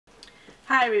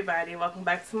Hi everybody, welcome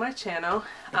back to my channel.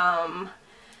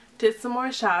 Did some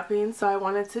more shopping, so I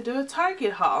wanted to do a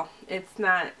Target haul. It's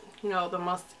not, the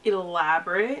most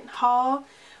elaborate haul,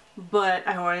 but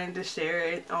I wanted to share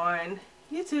it on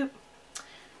YouTube.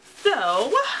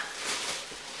 So,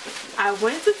 I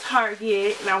went to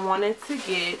Target and I wanted to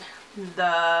get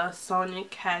the Sonia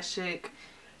Kashuk,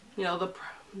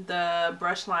 the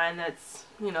brush line that's,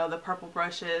 the purple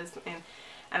brushes,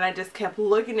 and I just kept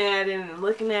looking at it and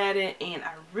looking at it, and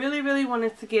I really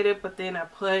wanted to get it, but then I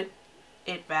put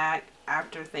it back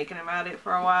after thinking about it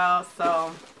for a while.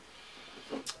 So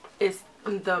it's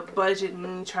the budget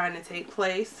me trying to take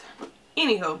place.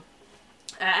 Anywho,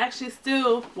 I actually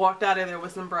still walked out of there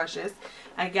with some brushes.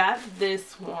 I got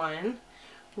this one,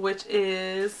 which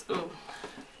is,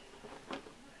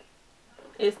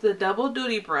 it's the double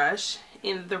duty brush,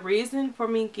 and the reason for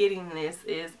me getting this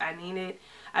is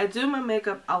I do my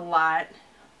makeup a lot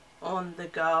on the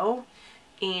go,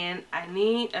 and I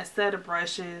need a set of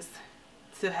brushes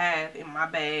to have in my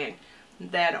bag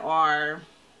that are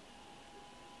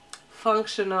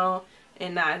functional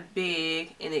and not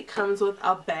big, and it comes with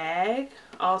a bag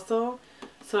also,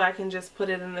 so I can just put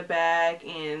it in the bag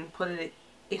and put it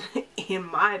in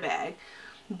my bag.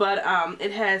 But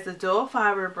it has a dual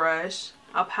fiber brush,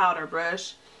 a powder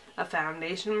brush, a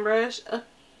foundation brush, a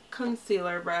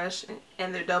concealer brush,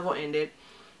 and they're double-ended,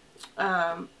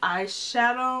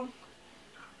 eyeshadow,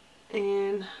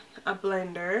 and a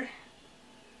blender,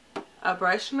 a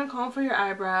brush and a comb for your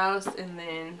eyebrows, and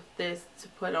then this to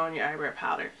put on your eyebrow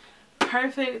powder.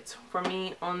 Perfect for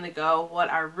me on the go. What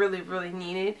I really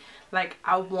needed. Like,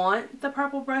 I want the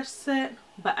purple brush set,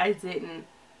 but I didn't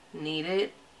need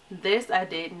it. This I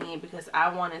did need because I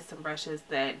wanted some brushes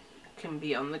that can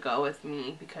be on the go with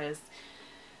me, because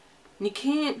you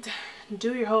can't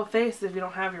do your whole face if you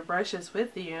don't have your brushes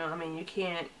with you. I mean, you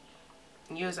can't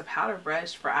use a powder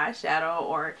brush for eyeshadow,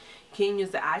 or you can't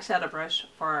use the eyeshadow brush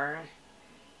for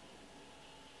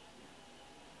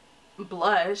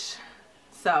blush.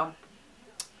 So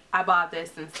I bought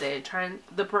this instead, trying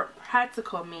the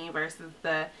practical me versus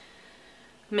the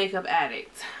makeup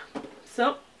addict.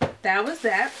 So that was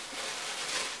that.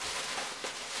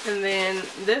 And then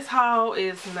this haul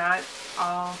is not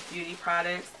all beauty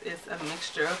products. It's a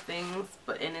mixture of things,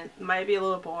 and it might be a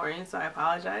little boring, so I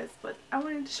apologize, but I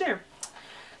wanted to share.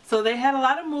 So they had a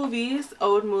lot of movies,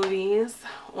 old movies,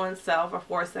 on sale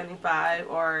for $4.75,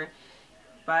 or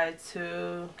buy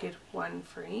two get one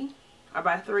free, or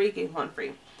buy three get one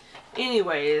free.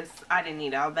 Anyways, I didn't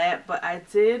need all that, but I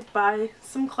did buy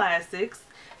some classics.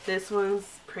 This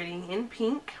one's Pretty in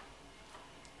Pink,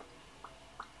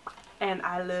 and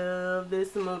I love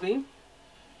this movie.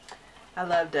 I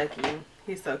love Ducky.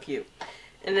 He's so cute.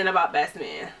 And then I bought Best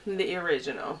Man, the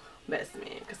original Best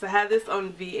Man, because I had this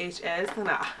on VHS, and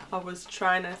I was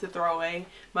trying not to throw away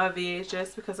my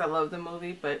VHS because I love the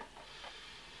movie, but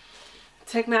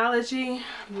technology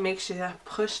makes you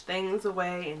push things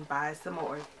away and buy some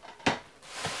more.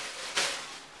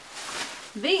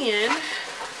 Then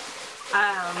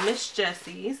Miss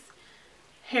Jessie's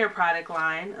hair product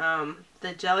line,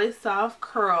 the Jelly Soft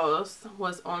Curls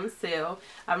was on sale.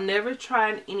 I've never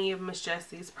tried any of Miss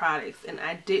Jessie's products, and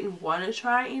I didn't want to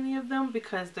try any of them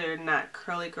because they're not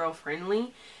curly girl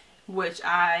friendly, which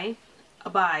I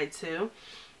abide to.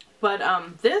 But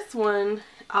this one,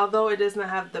 although it does not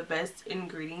have the best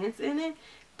ingredients in it,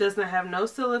 does not have no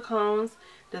silicones,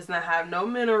 does not have no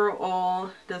mineral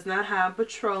oil, does not have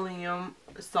petroleum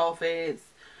sulfates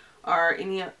or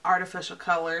any artificial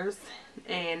colors,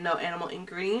 and no animal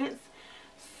ingredients.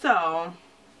 So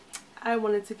I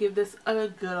wanted to give this a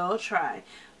good old try.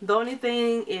 The only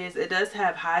thing is it does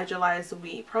have hydrolyzed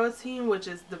wheat protein, which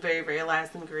is the very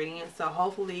last ingredient, so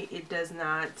hopefully it does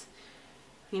not,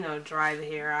 dry the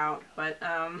hair out. But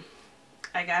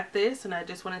I got this, and I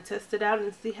just want to test it out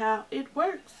and see how it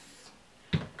works.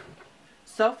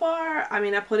 So far, I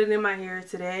mean, I put it in my hair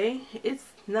today. It's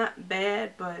not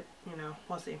bad, but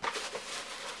we'll see.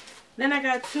 Then I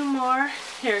got two more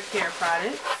hair care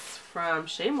products from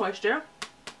Shea Moisture.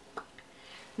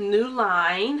 New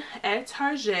line at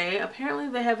Target. Apparently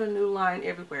they have a new line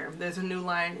everywhere. There's a new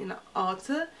line in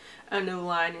Ulta, a new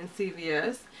line in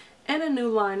CVS, and a new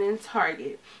line in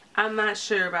Target. I'm not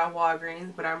sure about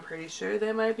Walgreens, but I'm pretty sure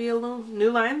there might be a little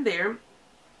new line there.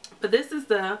 But this is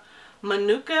the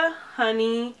Manuka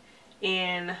Honey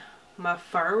and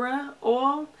Mafura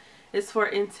Oil. It's for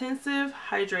intensive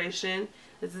hydration.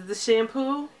 This is the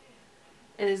shampoo,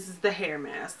 and this is the hair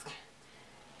mask.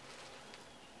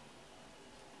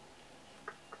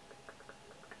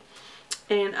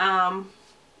 And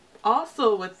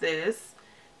also with this,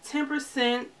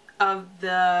 10% of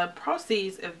the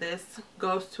proceeds of this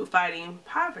goes to fighting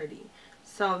poverty.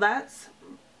 So that's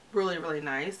really, really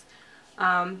nice.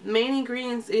 Main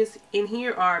ingredients is in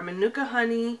here are Manuka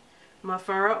honey,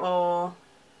 Mafura oil,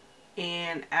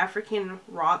 and African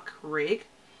rock fig.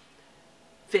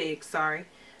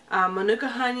 Manuka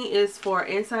honey is for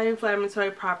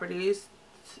anti-inflammatory properties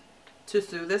to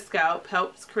soothe the scalp,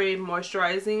 helps create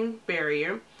moisturizing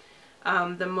barrier.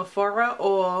 The Mafura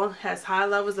oil has high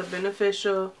levels of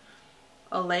beneficial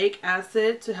oleic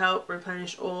acid to help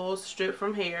replenish oils stripped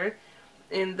from hair.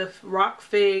 And the rock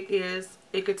fig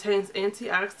it contains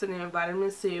antioxidant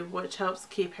vitamin C, which helps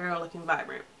keep hair looking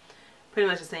vibrant. Pretty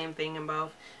much the same thing in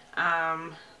both.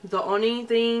 The only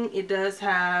thing it does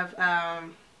have,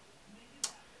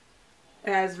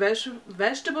 it has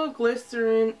vegetable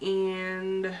glycerin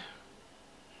and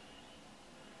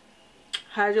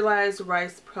hydrolyzed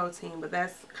rice protein, but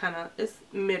that's it's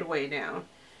midway down.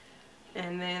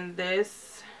 And then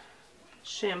this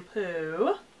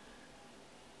shampoo,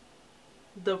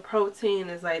 the protein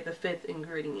is like the 5th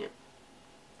ingredient,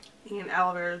 and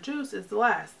aloe vera juice is the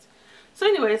last. So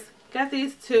anyways, got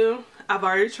these two. I've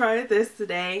already tried this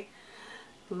today.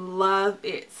 Love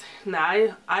it.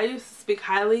 Now I used to speak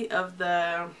highly of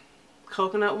the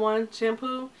coconut one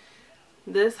shampoo.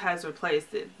 This has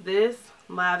replaced it. This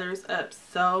lathers up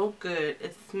so good.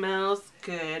 It smells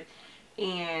good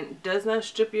and does not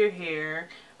strip your hair.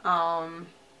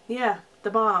 Yeah, the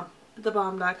bomb.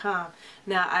 TheBalm.com.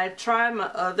 Now I tried my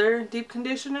other deep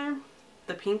conditioner,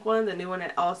 the pink one, the new one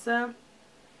at Ulta.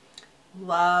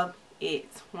 Love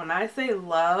it. When I say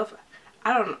love,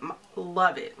 I don't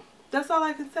love it. That's all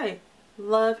I can say.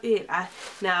 Love it.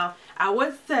 Now I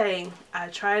would say I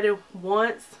tried it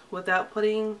once without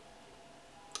putting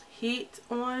heat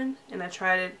on, and I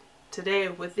tried it today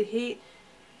with the heat,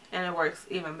 and it works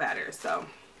even better. So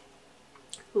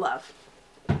love.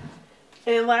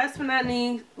 And last but not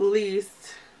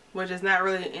least, which is not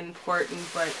really important,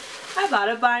 but I bought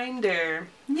a binder.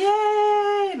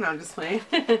 Yay! No, I'm just playing.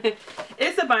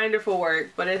 It's a binder for work,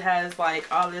 but it has like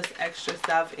all this extra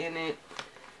stuff in it.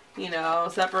 You know,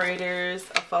 separators,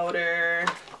 a folder,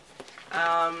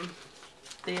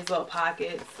 these little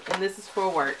pockets, and this is for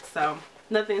work, so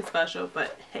nothing special,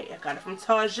 but hey, I got it from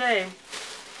Target.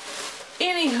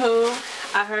 Anywho,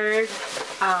 I heard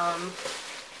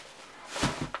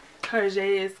Target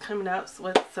is coming up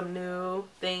with some new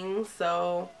things,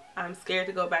 so I'm scared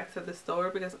to go back to the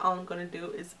store because all I'm going to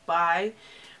do is buy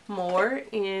more.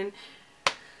 And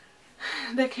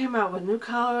they came out with new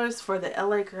colors for the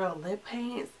LA Girl lip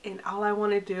paints, and all I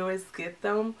want to do is get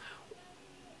them.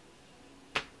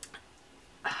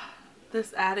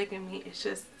 This addict in me is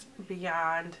just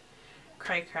beyond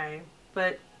cray cray.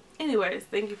 But anyways,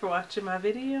 thank you for watching my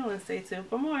video, and stay tuned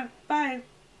for more. Bye.